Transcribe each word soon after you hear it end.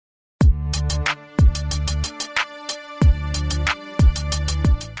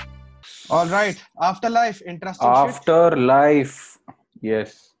All right. Afterlife. Interesting shit. Afterlife.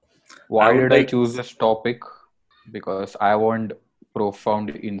 Yes. I Why would did I like choose this topic? Because I want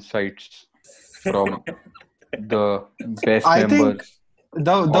profound insights from the best I think members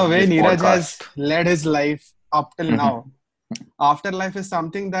the of way this Neeraj has podcast. led his life up till Mhm. now, afterlife is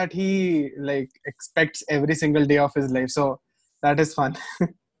something that he like expects every single day of his life. So that is fun.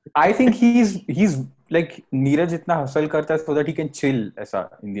 I think he's like Neeraj इतना hustle करता है so that he can chill ऐसा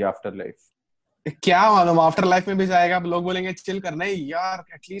in the afterlife. क्या मालूम after life में भी जाएगा, अब लोग बोलेंगे चिल करना है यार,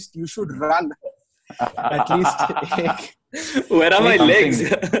 at least you should run, at least एक where are my एक legs?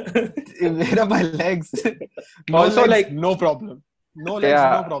 Something. where are my legs? No Also legs, like no problem. No legs, no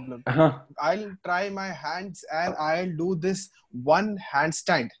yeah. problem. I'll try my hands and I'll do this one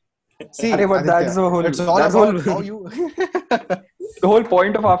handstand. See, अरे but Aditya, it's all that's the about whole how you the whole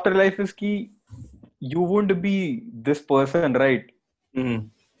point of afterlife is कि you won't be this person, right? Mhm.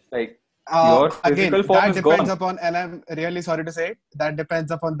 Like your again, physical form that is depends gone. upon, and I'm really sorry to say it, that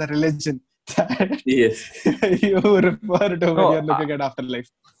depends upon the religion that Yes. you refer to when you're No, looking at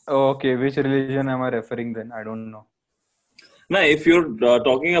afterlife. okay, which religion am I referring then? I don't know. Now, if you're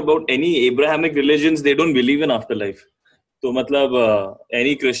talking about any Abrahamic religions, they don't believe in afterlife. So, matlab,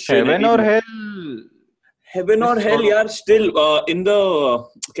 any Christian, Heaven any or hell heaven or is hell, sort of yeah, still in the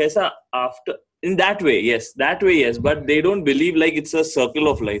kaisa after in that way, yes. But they don't believe like it's a circle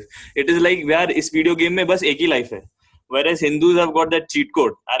of life. It is like यार इस video game में बस एक ही life है. Whereas Hindus have got that cheat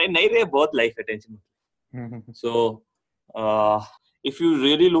code. अरे नहीं रे बहुत life है tension. So, if you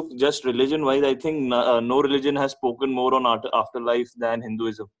really look just religion wise, I think no religion has spoken more on afterlife than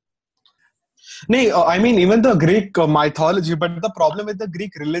Hinduism. No, I mean even the Greek mythology, but the problem with the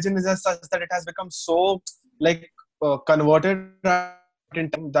Greek religion is as such that it has become so like converted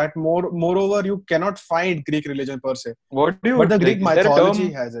that moreover you cannot find Greek religion per se. what do you But the like? Greek Is there a mythology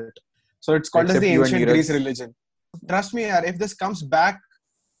term has it. So it's called as the except you and ancient Greece Neeraj? religion. Trust me, yaar, if this comes back,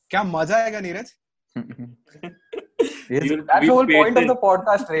 क्या मजा आएगा Neeraj? Yes, You'll that's the be whole point of the patient.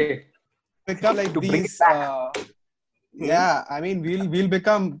 podcast, Ray. Become like To bring it these. back. Yeah, I mean we'll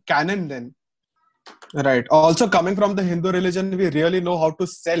become canon then. Right. Also, coming from the Hindu religion, we really know how to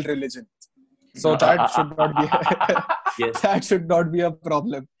sell religion. So that should not be Yes. that should not be a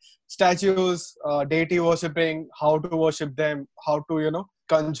problem. Statues, deity worshipping, how to worship them, how to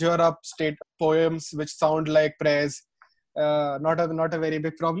conjure up state poems which sound like prayers. Not a very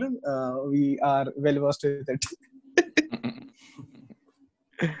big problem. We are well versed with it.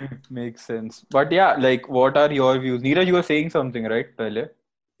 Makes sense. But yeah, like what are your views? Neeraj, you were saying something, right? Pehle?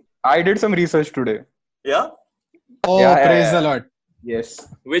 I did some research today. Yeah. Oh, praise the Lord! Yes.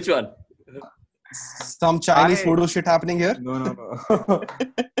 Which one? Some Chinese voodoo shit happening here. No.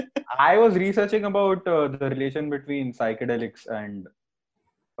 I was researching about the relation between psychedelics and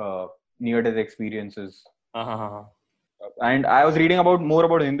near-death experiences. Uh-huh. And I was reading about more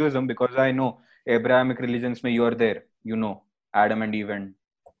about Hinduism because I know Abrahamic religions mein you are there, Adam and Eve and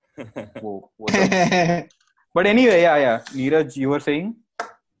wo sab. But anyway, yeah. Neeraj, you were saying?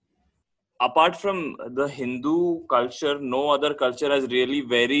 Apart from the Hindu culture, no other culture has really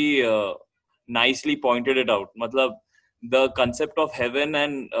very nicely pointed it out. Matlab, the concept of heaven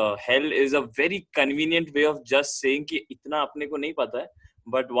and hell is a very convenient way of just saying कि इतना अपने को नहीं पता है,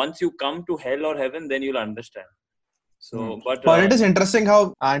 but once you come to hell or heaven, then you'll understand. So, but But it is interesting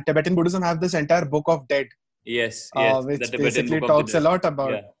how Tibetan Buddhism have this entire Book of Dead. yes, the Which Tibetan basically Book of the talks a Dead. lot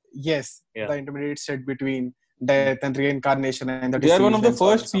about Yeah. the intermediate state between death and reincarnation and the They are one of deceased the and so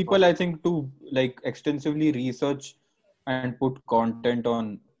on and first so people, forth. I think, to like extensively research and put content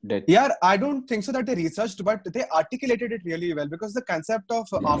on death. Yeah, I don't think so that they researched, but they articulated it really well because the concept of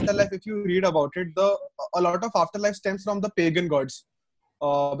afterlife, if you read about it, a lot of afterlife stems from the pagan gods.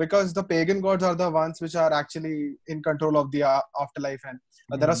 Because the pagan gods are the ones which are actually in control of the afterlife, and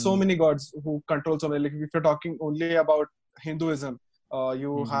there are so many gods who control so many. Like if you're talking only about Hinduism,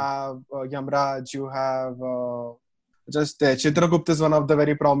 you have Yamraj, you have Chitragupta is one of the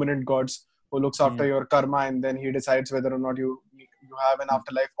very prominent gods who looks after your karma, and then he decides whether or not you have an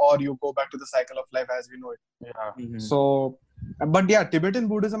afterlife or you go back to the cycle of life as we know it. Yeah. So, but yeah, Tibetan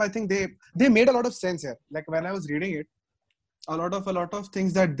Buddhism, I think they made a lot of sense here. Like when I was reading it, a lot of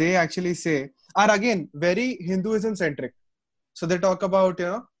things that they actually say are again very Hinduism centric. So they talk about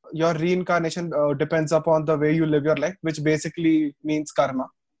your reincarnation depends upon the way you live your life, which basically means karma.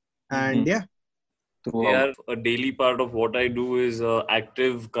 And yeah, Yeah, a daily part of what I do is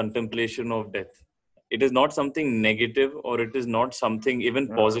active contemplation of death. It is not something negative, or it is not something even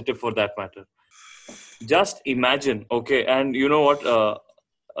positive for that matter. Just imagine, okay, and you know what?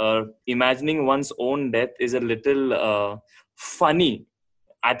 Imagining one's own death is a little funny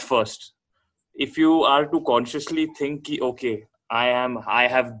at first. if you are to consciously think ki, okay, I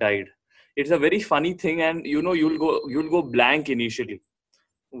have died, it's a very funny thing, and you'll go blank initially.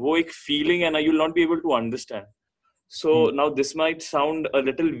 वो एक feeling, and you'll not be able to understand. So now this might sound a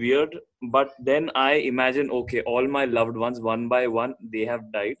little weird, but then I imagine, okay, all my loved ones, one by one, they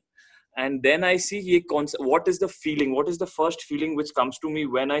have died. And then I see what is the feeling, what is the first feeling which comes to me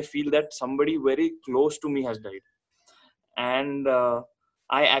when I feel that somebody very close to me has died. And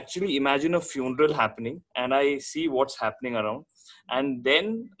I actually imagine a funeral happening, and I see what's happening around. And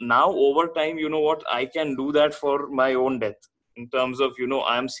then now over time, you know what, I can do that for my own death, in terms of,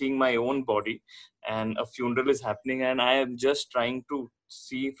 I'm seeing my own body and a funeral is happening, and I am just trying to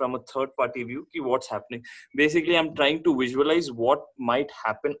see from a third party view what's happening. Basically, I'm trying to visualize what might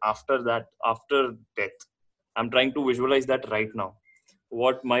happen after that, after death. I'm trying to visualize that right now,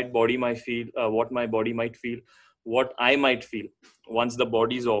 what my body might feel, what I might feel once the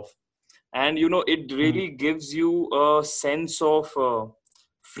body's off. And it really gives you a sense of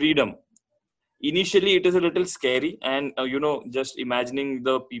freedom. Initially it is a little scary, and just imagining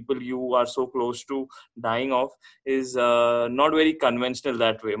the people you are so close to dying off is not very conventional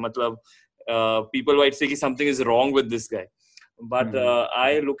that way. Matlab, people might say something is wrong with this guy, but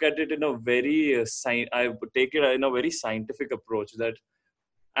I look at it in a very I take it in a very scientific approach, that,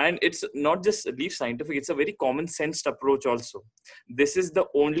 and it's not just leave scientific, it's a very common sensed approach also. This is the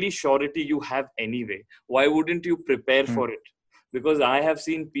only surety you have anyway. Why wouldn't you prepare for it? Because I have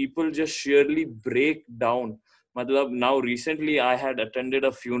seen people just sheerly break down. Matlab, now recently I had attended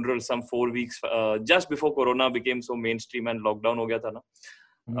a funeral some 4 weeks just before corona became so mainstream and lockdown ho gaya tha na.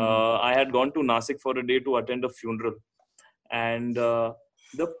 I had gone to Nasik for a day to attend a funeral, and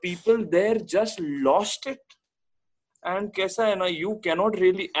the people there just lost it. And kaisa hai na, you cannot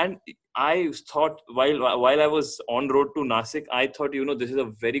really. And I thought, while I was on road to Nasik, I thought, this is a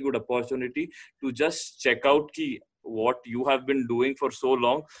very good opportunity to just check out what you have been doing for so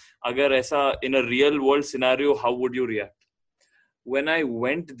long. Agar aisa in a real world scenario, how would you react? When I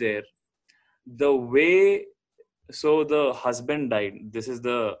went there, the way, so the husband died, this is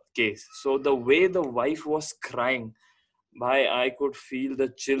the case. So the way the wife was crying, I could feel the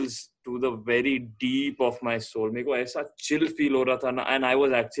chills to the very deep of my soul. मेरे को ऐसा chill feel हो रहा था ना, and I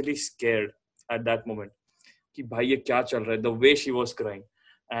was actually scared at that moment कि भाई ये क्या चल रहा है. The way she was crying,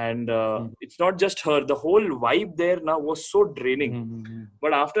 and it's not just her. The whole vibe there now was so draining.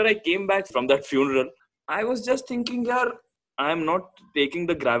 But after I came back from that funeral, I was just thinking, yaar, I'm not taking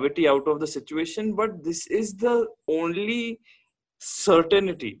the gravity out of the situation, but this is the only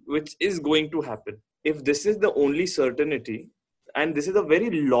certainty which is going to happen. If this is the only certainty, and this is a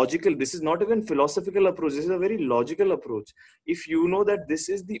very logical, this is not even philosophical approach, this is a very logical approach. If you know that this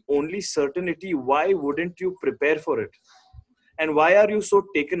is the only certainty, why wouldn't you prepare for it? And why are you so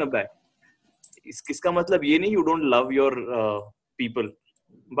taken aback? इसका मतलब ये नहीं you don't love your people,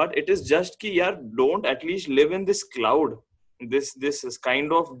 but it is just कि यार, don't at least live in this cloud, this is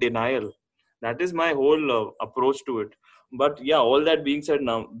kind of denial. That is my whole approach to it. But yeah, all that being said,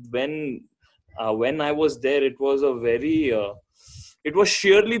 now when I was there, it was a very it was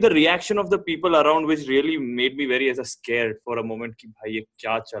sheerly the reaction of the people around which really made me very scared for a moment कि भाई ये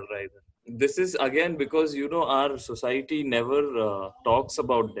क्या चल रहा है इधर. This is again because our society never talks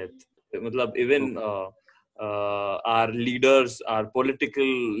about death. Matlab, even our leaders, our political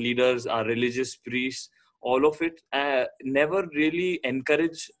leaders, our religious priests, all of it never really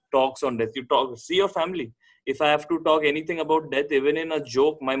encourage talks on death. You talk, see your family. If I have to talk anything about death, even in a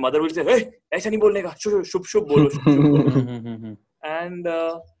joke, my mother will say, "Hey, ऐसा नहीं बोलने का, शुभ शुभ बोलो, शुभ शुभ बोलो." And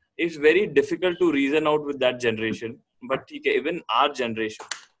it's very difficult to reason out with that generation. But even our generation,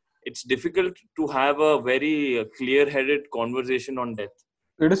 it's difficult to have a very clear-headed conversation on death.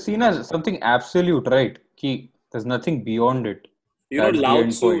 It is seen as something absolute, right? There's nothing beyond it.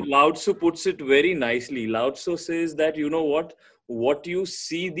 Lao Tzu puts it very nicely. Lao Tzu says that, what you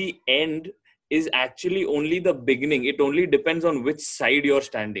see the end is actually only the beginning. It only depends on which side you're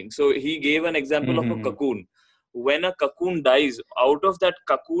standing. So he gave an example of a cocoon. When a cocoon dies, out of that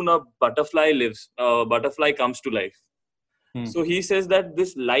cocoon a butterfly lives. A butterfly comes to life. So he says that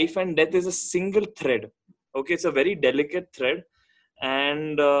this life and death is a single thread. Okay, it's a very delicate thread.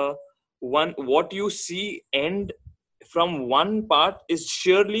 And what you see end from one part is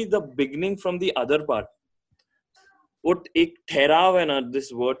surely the beginning from the other part. What ek therav, and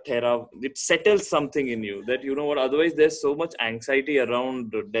this word therav, it settles something in you that otherwise there's so much anxiety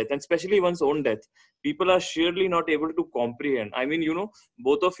around death, and especially one's own death. People are surely not able to comprehend. I mean,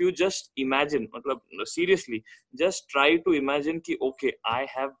 both of you just imagine, seriously, just try to imagine okay, I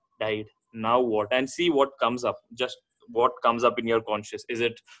have died, now what, and see what comes up. Just what comes up in your conscious? Is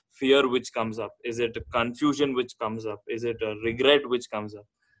it fear which comes up? Is it confusion which comes up? Is it a regret which comes up?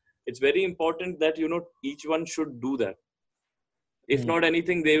 It's very important that each one should do that. If not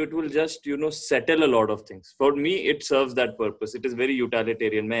anything, it will just settle a lot of things. For me, it serves that purpose. It is very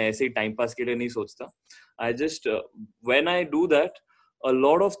utilitarian. मैं ऐसे ही time pass के लिए नहीं सोचता. I just when I do that, a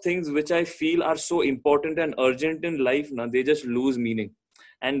lot of things which I feel are so important and urgent in life, they just lose meaning.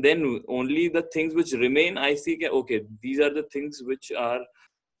 And then only the things which remain, I see, okay, these are the things which are,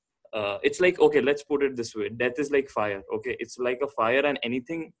 it's like, okay, let's put it this way. Death is like fire. Okay. It's like a fire, and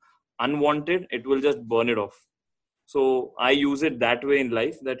anything unwanted, it will just burn it off. So I use it that way in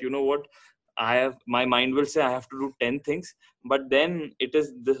life, that what, my mind will say I have to do 10 things, but then it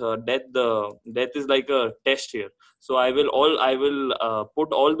is death is like a test here. So I will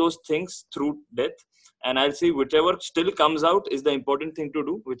put all those things through death, and I'll see whichever still comes out is the important thing to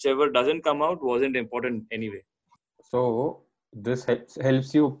do. Whichever doesn't come out wasn't important anyway. So this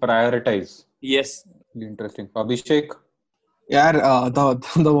helps you prioritize. Yes. Interesting. Abhishek? Yeah,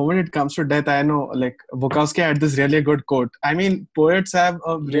 the moment it comes to death, I know, like, Bukowski had this really good quote. I mean, poets have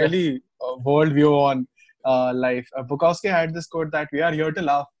a really world view on life. Bukowski had this quote that we are here to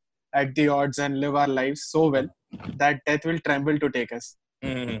laugh at the odds and live our lives so well that death will tremble to take us.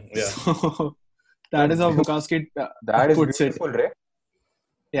 Yeah. So that is how Bukowski That is puts beautiful, it. right?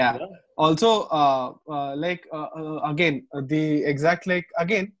 Yeah. Also, again, the exact, like,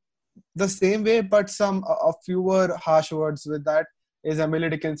 again, the same way, but some a fewer harsh words with that is Emily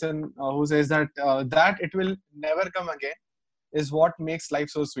Dickinson, who says that that it will never come again is what makes life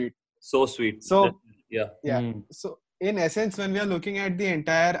so sweet. So sweet. So yeah. So in essence, when we are looking at the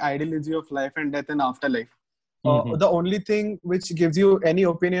entire ideology of life and death and afterlife, the only thing which gives you any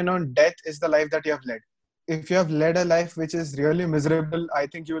opinion on death is the life that you have led. If you have led a life which is really miserable, I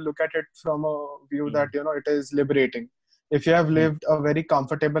think you will look at it from a view that it is liberating. If you have lived a very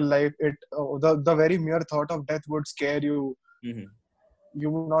comfortable life, the very mere thought of death would scare you. You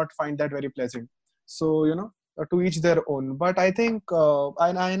would not find that very pleasant. So to each their own. But I think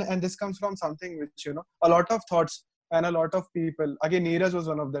and this comes from something which a lot of thoughts and a lot of people. Again, Neeraj was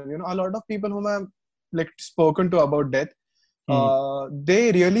one of them. A lot of people whom I've like spoken to about death,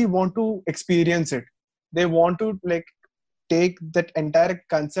 they really want to experience it. They want to like take that entire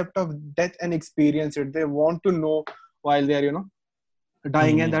concept of death and experience it. They want to know while they are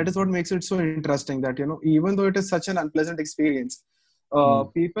dying, and that is what makes it so interesting, that even though it is such an unpleasant experience,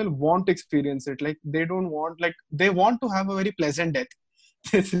 people want to experience it. Like, they don't want, like, they want to have a very pleasant death.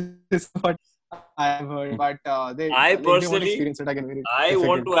 This is what I've heard, but I they personally want to experience it again. Very I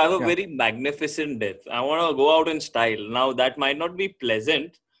want difficult. to have a very magnificent death. I want to go out in style. Now that might not be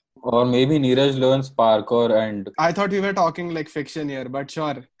pleasant. Or maybe Neeraj learns parkour and... I thought we were talking like fiction here, but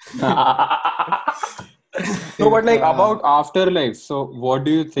sure. No, but like about afterlife. So what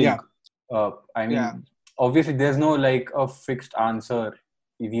do you think? I mean, obviously there's no like a fixed answer.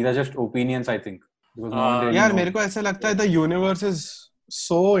 These are just opinions, I think. Because no one really knows. मेरे को ऐसा लगता है the universe is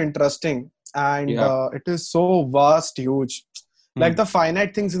so interesting and it is so vast, huge. Like the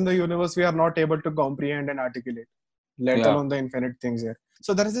finite things in the universe we are not able to comprehend and articulate, let alone the infinite things here.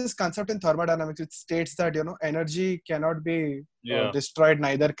 So there is this concept in thermodynamics which states that energy cannot be destroyed,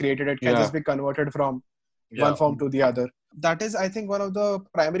 neither created. It can just be converted from one form to the other. That is, I think, one of the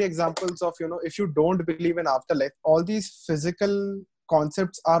primary examples of if you don't believe in afterlife, all these physical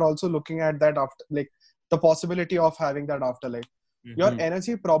concepts are also looking at that after, like, the possibility of having that afterlife. Your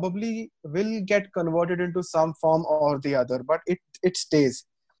energy probably will get converted into some form or the other, but it stays.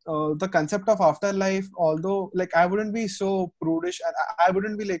 The concept of afterlife, although like I wouldn't be so prudish, and I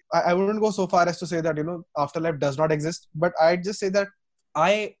wouldn't be like, I wouldn't go so far as to say that afterlife does not exist, but I'd just say that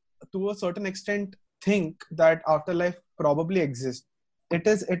I, to a certain extent, think that afterlife probably exists. It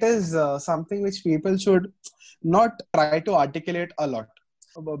is something which people should not try to articulate a lot,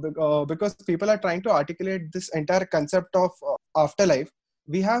 because people are trying to articulate this entire concept of afterlife.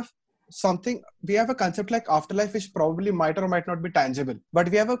 We have a concept like afterlife which probably might or might not be tangible, but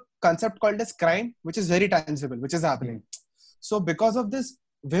we have a concept called as crime which is very tangible, which is happening. So because of this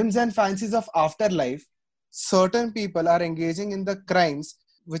whims and fancies of afterlife, certain people are engaging in the crimes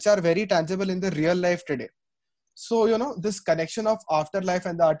which are very tangible in the real life today. So, this connection of afterlife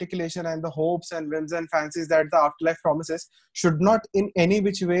and the articulation and the hopes and whims and fancies that the afterlife promises should not in any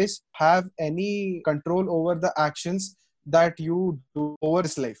which ways have any control over the actions that you do over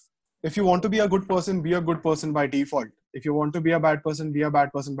this life. If you want to be a good person, be a good person by default. If you want to be a bad person, be a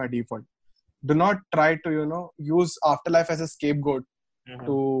bad person by default. Do not try to, use afterlife as a scapegoat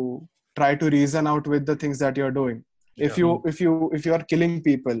to try to reason out with the things that you're doing. If you are killing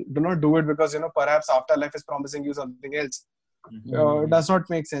people, do not do it because perhaps afterlife is promising you something else. It does not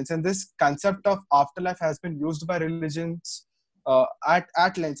make sense. And this concept of afterlife has been used by religions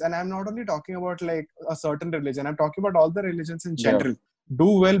at length. And I'm not only talking about like a certain religion, I'm talking about all the religions in general.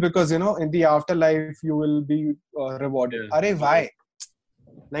 Do well because in the afterlife you will be rewarded. Yeah. Arey, why?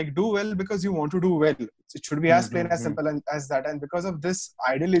 Like, do well because you want to do well. It should be as plain as simple as that. And because of this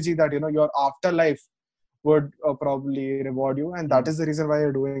ideology that your afterlife would probably reward you, and that is the reason why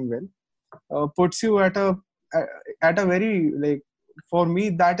you're doing well, puts you at a very, like, for me,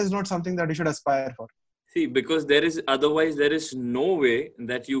 that is not something that you should aspire for. See, because there is no way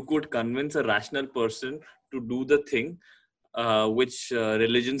that you could convince a rational person to do the thing which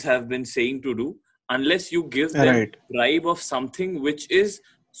religions have been saying to do, unless you give them Right. a bribe of something which is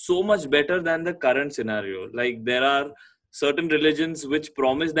so much better than the current scenario. Like, there are certain religions which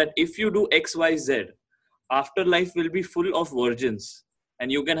promise that if you do X, Y, Z, afterlife will be full of virgins and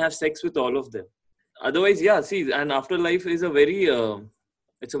you can have sex with all of them. Otherwise, yeah, see, and afterlife is a very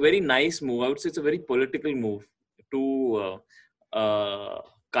it's a very nice move. I would say it's a very political move to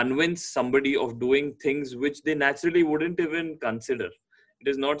convince somebody of doing things which they naturally wouldn't even consider. It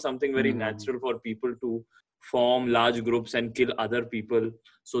is not something very natural for people to form large groups and kill other people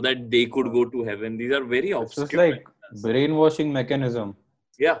so that they could go to heaven. These are very It's obscure. just like brainwashing mechanism.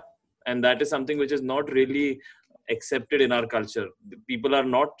 Yeah, and that is something which is not really accepted in our culture. People are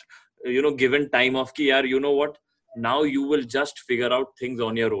not given time of ki yaar, you know what, now you will just figure out things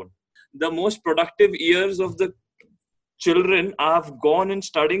on your own. The most productive years of the children have gone in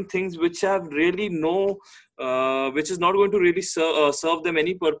studying things which have really which is not going to really serve them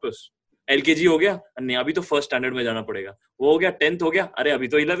any purpose. LKG हो गया, नहीं अभी तो first standard में जाना पड़ेगा, वो हो गया 10th हो गया, अरे अभी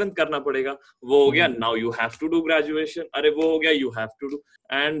तो 11th करना पड़ेगा, वो हो गया, now you have to do graduation, अरे वो हो गया, you have to do.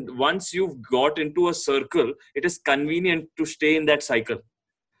 And once you've got into a circle, it is convenient to stay in that cycle.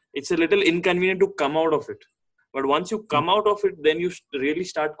 It's a little inconvenient to come out of it, but once you come out of it, then you really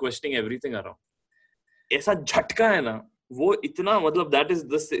start questioning everything around. ऐसा झटका है ना वो इतना, मतलब that is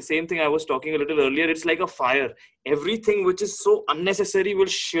the same thing I was talking a little earlier. It's like a fire. Everything which is so unnecessary will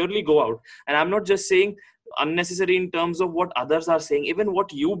surely go out. And I'm not just saying unnecessary in terms of what others are saying, even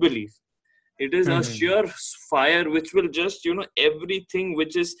what you believe. It is a sheer fire which will just, everything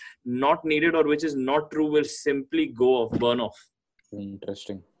which is not needed or which is not true will simply go off, burn off.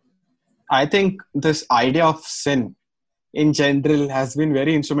 Interesting. I think this idea of sin in general has been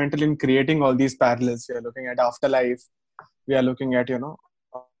very instrumental in creating all these parallels. We are looking at afterlife. We are looking at,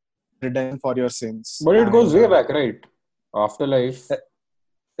 redemption for your sins. But it goes way back, right? Afterlife.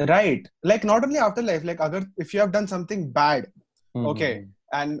 Right. Like, not only afterlife, like if you have done something bad, okay,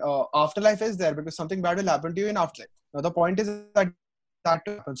 and afterlife is there because something bad will happen to you in afterlife. Now, the point is that will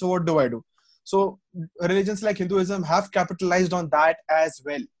happen. So what do? So religions like Hinduism have capitalized on that as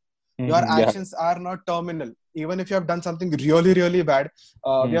well. Your actions are not terminal. Even if you have done something really, really bad,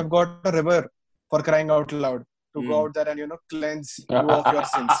 we have got a river, for crying out loud, to go out there and cleanse you of your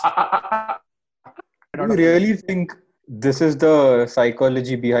sins. Do you really think this is the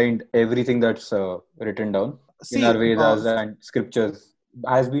psychology behind everything that's written down in our Vedas and scriptures?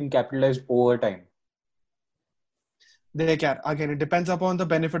 Has been capitalized over time. They can. Again, it depends upon the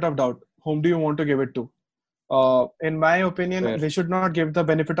benefit of doubt. Whom do you want to give it to? In my opinion, we should not give the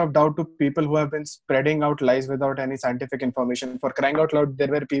benefit of doubt to people who have been spreading out lies without any scientific information. For crying out loud, there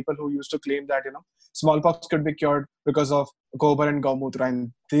were people who used to claim that smallpox could be cured because of gobar and gaumutra,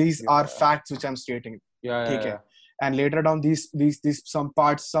 and these are facts which I'm stating. Yeah. And later down, these some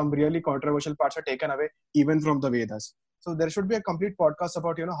really controversial parts are taken away even from the Vedas. So there should be a complete podcast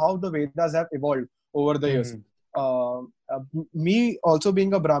about how the Vedas have evolved over the years. Me also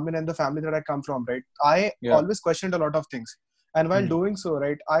being a Brahmin and the family that I come from, right, I always questioned a lot of things, and while doing so,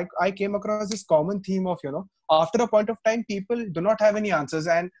 right, I came across this common theme of after a point of time people do not have any answers,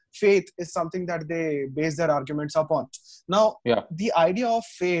 and faith is something that they base their arguments upon. Now the idea of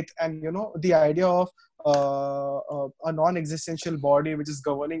faith and the idea of a non-existential body which is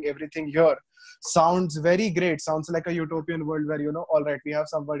governing everything here sounds very great, sounds like a utopian world where all right, we have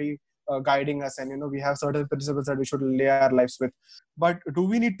somebody guiding us, and we have certain principles that we should lay our lives with. But do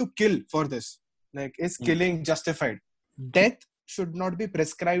we need to kill for this? Like, is killing justified? Death should not be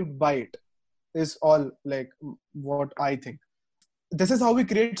prescribed by it, is all like what I think. This is how we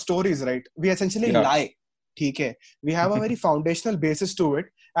create stories, right? We essentially lie. Okay? We have a very foundational basis to it,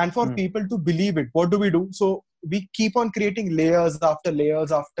 and for people to believe it, what do? So we keep on creating layers after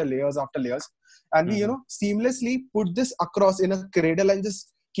layers after layers after layers, and we seamlessly put this across in a cradle and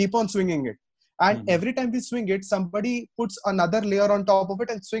just keep on swinging it. And every time we swing it, somebody puts another layer on top of it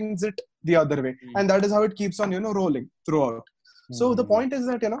and swings it the other way, and that is how it keeps on rolling throughout. So the point is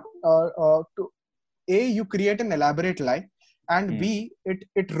that you create an elaborate lie, and B,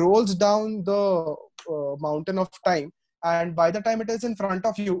 it rolls down the mountain of time, and by the time it is in front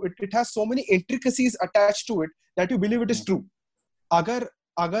of you, it has so many intricacies attached to it that you believe it is true. अगर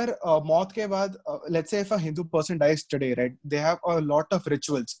मौत के बाद, let's say if a Hindu person dies today, right, they have a lot of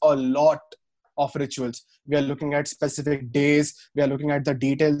rituals. We are looking at specific days, we are looking at the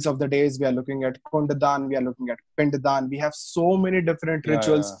details of the days, we are looking at kundadan, we are looking at pindadan. We have so many different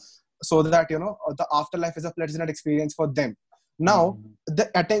rituals so that the afterlife is a pleasant experience for them. Now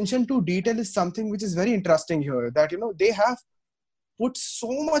the attention to detail is something which is very interesting here, that they have put so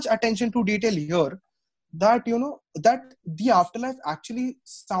much attention to detail here that that the afterlife actually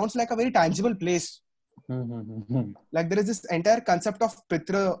sounds like a very tangible place. Like there is this entire concept of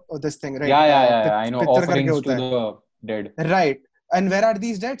pitra, this thing, right? I know, offerings to the dead, right? And where are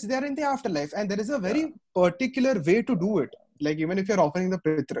these deads? They are in the afterlife, and there is a very particular way to do it. Like even if you're offering the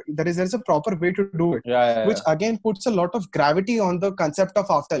pitra, there is a proper way to do it, which again puts a lot of gravity on the concept of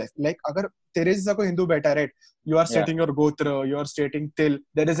afterlife. Like agar there is a Hindu beta, right, you are stating your gotra, you are stating til,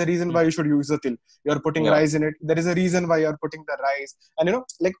 there is a reason why you should use the til. You are putting rice in it, there is a reason why you are putting the rice, and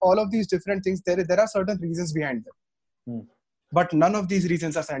like all of these different things, there are certain reasons behind them. But none of these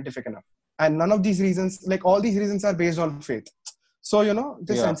reasons are scientific enough, and none of these reasons, like all these reasons, are based on faith. So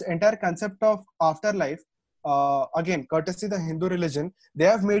this entire concept of afterlife, again courtesy the Hindu religion, they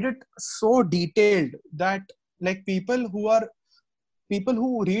have made it so detailed that like people who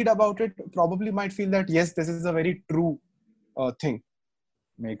read about it probably might feel that yes, this is a very true thing.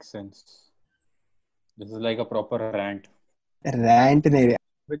 Makes sense. This is like a proper rant.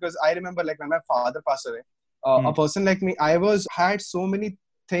 Because I remember, like when my father passed away, a person like me, I had so many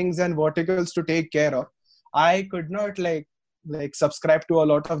things and verticals to take care of. I could not like subscribe to a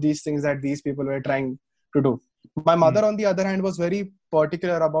lot of these things that these people were trying to do. My mother, on the other hand, was very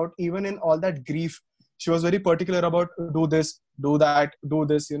particular about, even in all that grief, she was very particular about do this, do that, do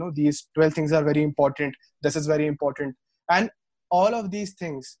this. These 12 things are very important. This is very important. And all of these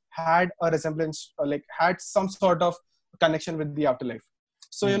things had a resemblance, had some sort of connection with the afterlife.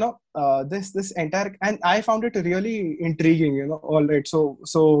 So, this entire, and I found it really intriguing, all right. So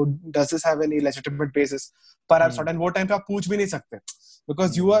does this have any legitimate basis? Perhaps not. And what time आप पूछ भी नहीं सकते,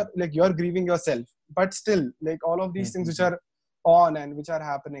 because you are grieving yourself, but still like all of these things which are on and which are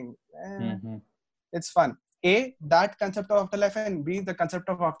happening, it's fun. A, that concept of afterlife, and B, the concept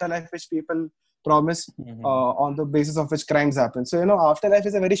of afterlife which people promise on the basis of which crimes happen. So afterlife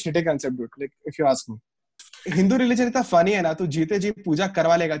is a very shitty concept, dude, like if you ask me. Hindu religion इतना funny है ना, तू जीते जी पूजा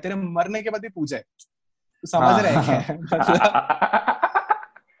करवा लेगा, तेरे मरने के बाद भी पूजा है, तू समझ रहा है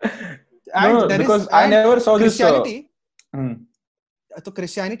क्या? No, because I never saw Christianity, so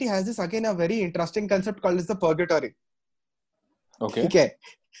Christianity has this again a very interesting concept called as the purgatory. Okay.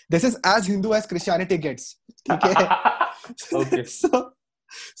 This is as Hindu as Christianity gets. Okay.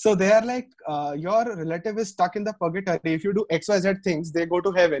 So they are like, your relative is stuck in the purgatory. If you do XYZ things, they go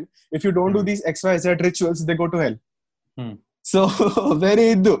to heaven. If you don't do these XYZ rituals, they go to hell. So very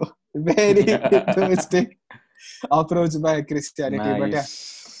Hinduistic approach by Christianity.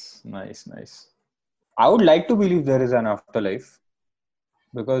 Nice. I would like to believe there is an afterlife,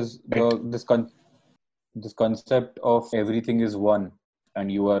 because this concept of everything is one and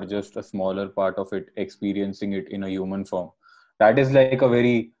you are just a smaller part of it, experiencing it in a human form. That is like a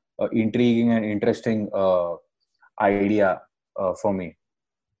very intriguing and interesting idea for me,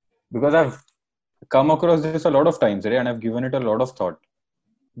 because I've come across this a lot of times, right? And I've given it a lot of thought.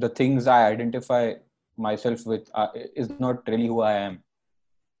 The things I identify myself with is not really who I am.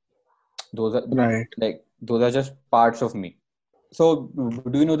 Those are just parts of me. So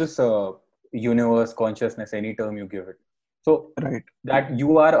do you know this universe, consciousness, any term you give it? So that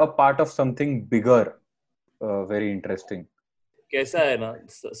you are a part of something bigger, very interesting. कैसा है ना,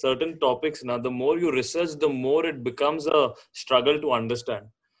 certain topics ना, the more you research, the more it becomes a struggle to understand.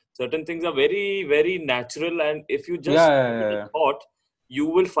 Certain things are very, very natural, and if you just read a thought, you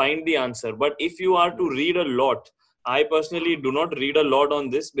will find the answer. But if you are to read a lot, I personally do not read a lot on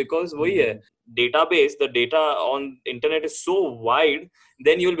this, because the data on internet is so wide,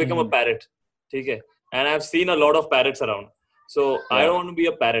 then you will become a parrot. Okay? And I've seen a lot of parrots around. So I don't want to be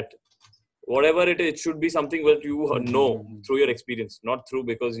a parrot. Whatever it is, it should be something that you know through your experience, not through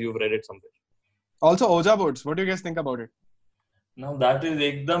because you've read it somewhere. Also, Ouija boards. What do you guys think about it? Now that is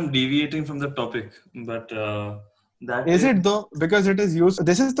ekdam deviating from the topic, but that is it though, because it is used.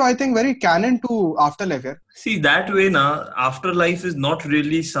 This is, I think, very canon to afterlife here. See, that way, afterlife is not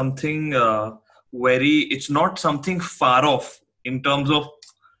really something it's not something far off in terms of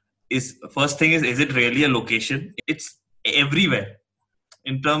is first thing is it really a location? It's everywhere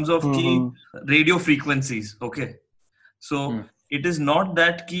in terms of key radio frequencies. Okay, so it is not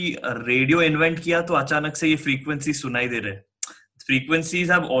that कि radio invent किया तो अचानक से ये frequency सुनाई दे रहे. Frequencies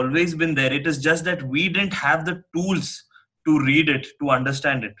have always been there. It is just that we didn't have the tools to read it, to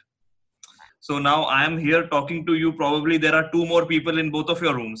understand it. So now I am here talking to you. Probably there are two more people in both of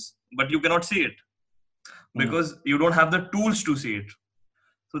your rooms, but you cannot see it because you don't have the tools to see it.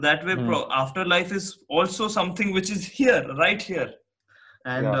 So that way, afterlife is also something which is here, right here.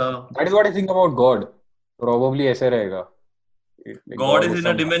 And that is what I think about God. Probably ऐसे रहेगा. God is in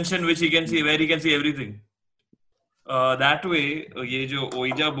a dimension which he can see, where he can see everything. That way, ये जो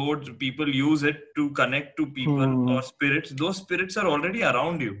Ouija boards, people use it to connect to people or spirits. Those spirits are already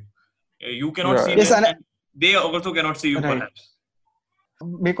around you. You cannot see them, and they also cannot see you, perhaps.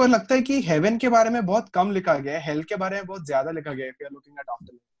 मेरे को लगता है कि haven के बारे में बहुत कम लिखा गया है, हेल के बारे में बहुत ज्यादा लिखा गया है. If you are looking at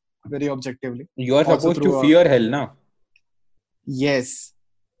afterlife very objectively, you are supposed to fear hell, ना? Yes.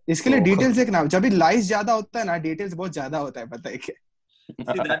 इसके लिए डिटेल्स देखना. जब भी लाइस ज्यादा होता है ना, डिटेल्स बहुत ज्यादा होता है, पता है क्या?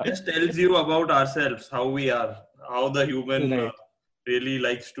 See, that just tells you about ourselves, how we are, how the human really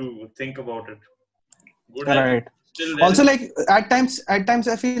likes to think about it. Good. Right. Also, like at times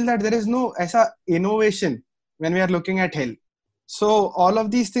I feel that there is no ऐसा innovation when we are looking at hell. So all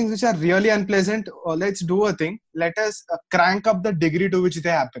of these things which are really unpleasant, let's do a thing. Let us crank up the degree to which they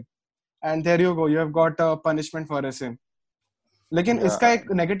happen, and there you go. You have got a punishment for a sin. लेकिन इसका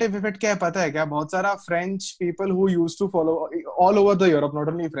एक negative effect क्या है पता है क्या? बहुत सारा French people who used to follow all over the Europe, not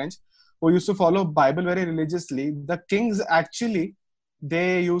only French, who used to follow Bible very religiously. The kings actually they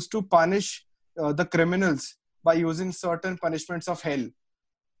used to punish the criminals by using certain punishments of hell.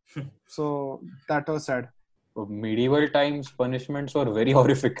 So that was sad. Medieval times punishments were very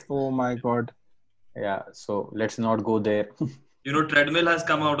horrific. Oh my god. Yeah, so let's not go there. You know, treadmill has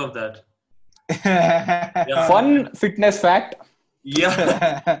come out of that. Fun fitness fact. Yeah.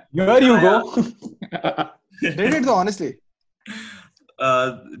 Here you go. Did it though, honestly.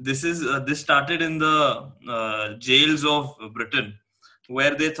 This started in the jails of Britain,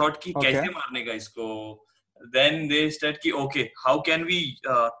 where they thought कि कैसे मारने का इसको. Then they said कि okay, how can we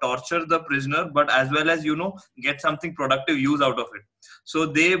torture the prisoner but as well as get something productive use out of it. So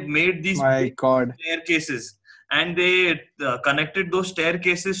they made these staircases, and they connected those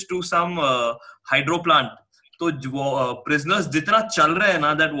staircases to some hydro plant. So prisoners जितना चल रहे हैं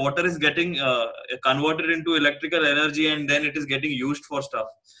ना, that water is getting converted into electrical energy and then it is getting used for stuff.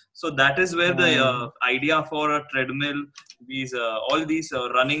 So that is where the idea for a treadmill, these all these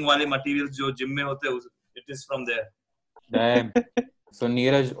running वाले materials जो gym में होते हैं, it is from there. Damn. So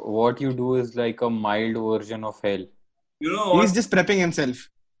Neeraj, what you do is like a mild version of hell. You know what? He's just prepping himself.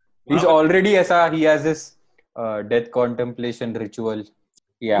 He's already he has this death contemplation ritual.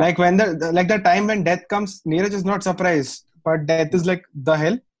 Yeah. Like when the time when death comes, Neeraj is not surprised, but death is like the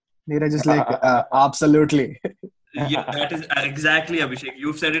hell. Neeraj is like absolutely. Yeah, that is exactly, Abhishek.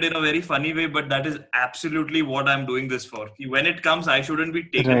 You've said it in a very funny way, but that is absolutely what I'm doing this for. When it comes, I shouldn't be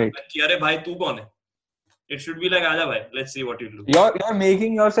taken like, "Arey bhai, tu kaun hai?" It should be like, "Aja bhai, let's see what you do." You're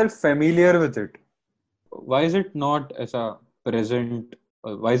making yourself familiar with it. Why is it not as a present?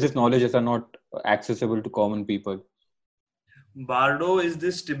 Why is this knowledge as a not accessible to common people? Bardo is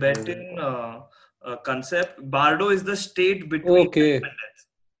this Tibetan concept. Bardo is the state between life and death.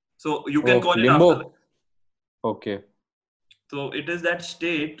 So you can call it limbo. afterlife. Okay. So it is that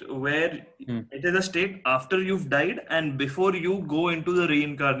state where it is a state after you've died and before you go into the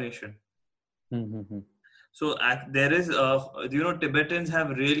reincarnation. So there is, Tibetans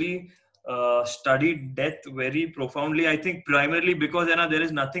have really studied death very profoundly. I think primarily because there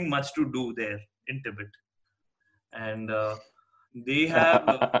is nothing much to do there in Tibet, and they have.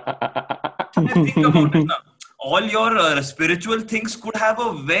 Think about it now. All your spiritual things could have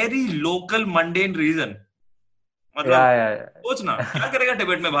a very local, mundane reason. सोच ना क्या करेगा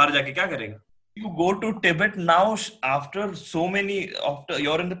Tibet में बाहर जाके क्या करेगा. You go to Tibet now after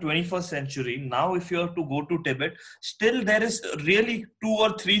you're in the 21st century. Now if you have to go to Tibet, still there is really 2 or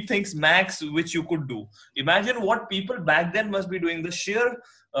 3 things max which you could do. Imagine what people back then must be doing. The sheer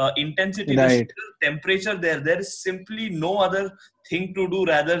intensity, the sheer temperature there. There is simply no other thing to do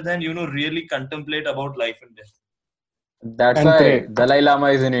rather than really contemplate about life and death. That's why Dalai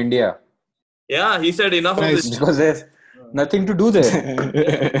Lama is in India. Yeah, he said enough of this. Because there's nothing to do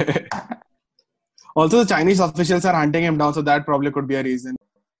there. Also, the Chinese officials are hunting him down, so that probably could be a reason.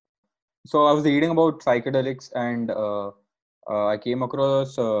 So I was reading about psychedelics and I came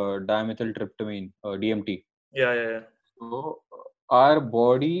across dimethyltryptamine, DMT. Yeah. So our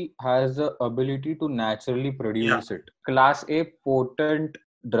body has the ability to naturally produce it. Class A potent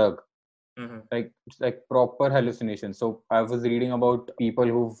drug. Mm-hmm. Like it's like proper hallucination. So I was reading about people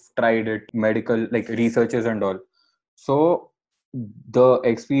who've tried it, medical like researchers and all. So the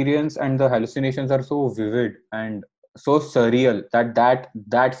experience and the hallucinations are so vivid and so surreal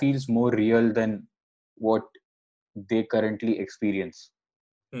that feels more real than what they currently experience.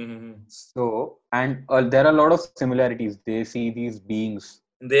 Mm-hmm. So and there are a lot of similarities. They see these beings,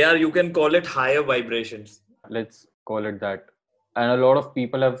 They are, you can call it higher vibrations. let's call it that, and a lot of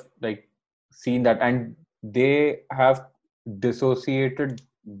people have like seen that, and they have dissociated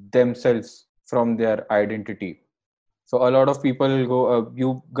themselves from their identity. So a lot of people go,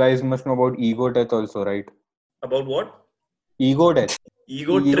 you guys must know about ego death also, right? About what? Ego death.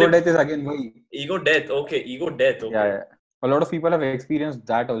 Ego Ego trip. death is again why. Ego death. Okay. Ego death. Yeah, Okay. yeah, a lot of people have experienced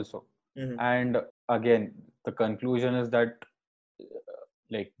that also. Mm-hmm. And again, the conclusion is that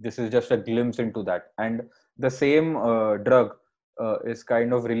like this is just a glimpse into that. And the same drug is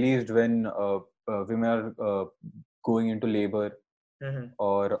kind of released when women are going into labor Mm-hmm.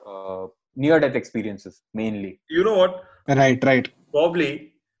 or near death experiences mainly. You know what? Right.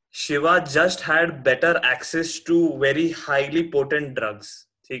 Probably Shiva just had better access to very highly potent drugs.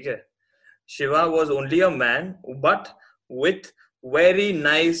 Okay. Shiva was only a man, but with very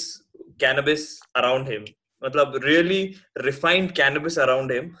nice cannabis around him. Matlab, really refined cannabis around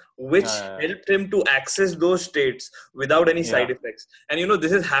him, which Yeah, helped him to access those states without any yeah, side effects. And you know,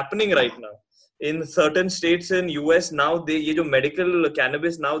 this is happening right now. In certain states in US now, they ye jo medical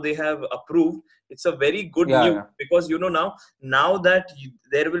cannabis now they have approved. It's a very good yeah, news yeah. because you know now that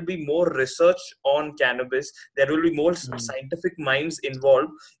there will be more research on cannabis, there will be more Mhm. scientific minds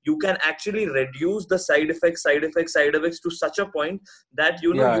involved. You can actually reduce the side effects to such a point that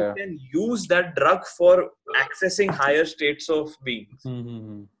you know Yeah, you yeah. can use that drug for accessing higher states of being.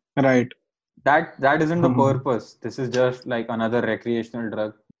 Mhm. Right. That isn't the Mhm. purpose. This is just like another recreational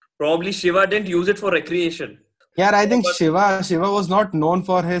drug. Probably Shiva didn't use it for recreation. Yeah, I think But Shiva was not known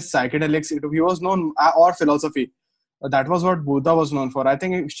for his psychedelics. He was known or philosophy. That was what Buddha was known for. I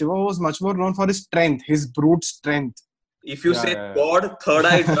think Shiva was much more known for his strength, his brute strength. if you Yeah, say yeah, God, third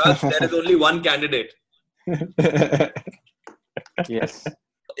eye drugs, there is only one candidate. yeah. Yes.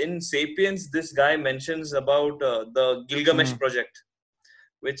 In Sapiens, this guy mentions about the Gilgamesh Mm. project,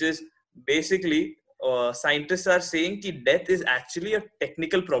 which is basically scientists are saying that death is actually a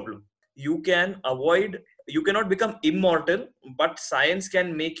technical problem. You cannot become immortal, but science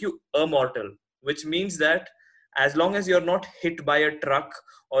can make you immortal, which means that as long as you're not hit by a truck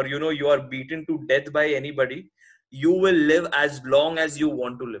or you know you are beaten to death by anybody, you will live as long as you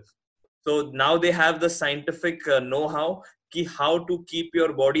want to live. So now they have the scientific know-how how to keep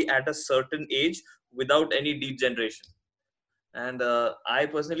your body at a certain age without any degeneration. And I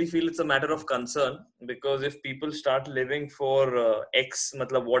personally feel it's a matter of concern because if people start living for x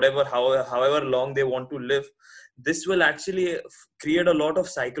matlab whatever however long they want to live, this will actually create a lot of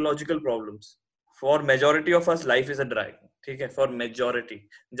psychological problems. For majority of us, life is a drag. Okay, for majority,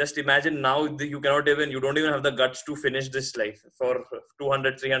 just imagine now you don't even have the guts to finish this life for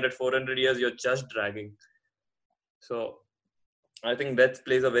 200, 300, 400 years. You're just dragging. So I think death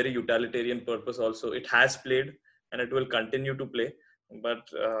plays a very utilitarian purpose also. It has played and it will continue to play. But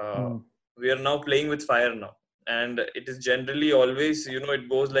Mm. we are now playing with fire now. And it is generally always, you know, it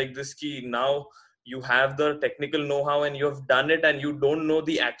goes like this key. Now you have the technical know-how and you have done it and you don't know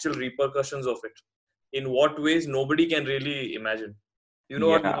the actual repercussions of it. In what ways, nobody can really imagine. You know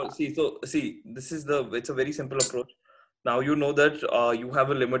what? Yeah. This is it's a very simple approach. Now you know that you have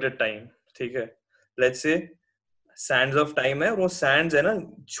a limited time. Okay? Let's say sands of time है वो sands है ना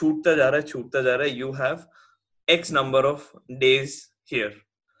छूटता जा रहा है you have x number of days here.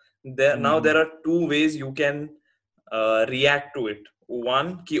 There Mhm. are two ways you can react to it.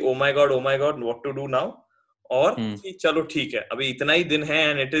 One कि oh my god what to do now, और Mm. कि चलो ठीक है अभी इतना ही दिन है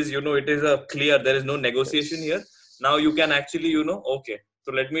and it is a clear, there is no negotiation here. Yes. Now you can actually okay,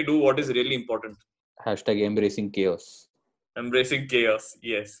 so let me do what is really important. Hashtag embracing chaos. Embracing chaos,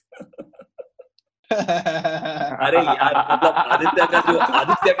 yes. अरे यार मतलब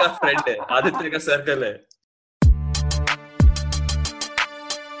आदित्य का फ्रेंड है, आदित्य का circle है,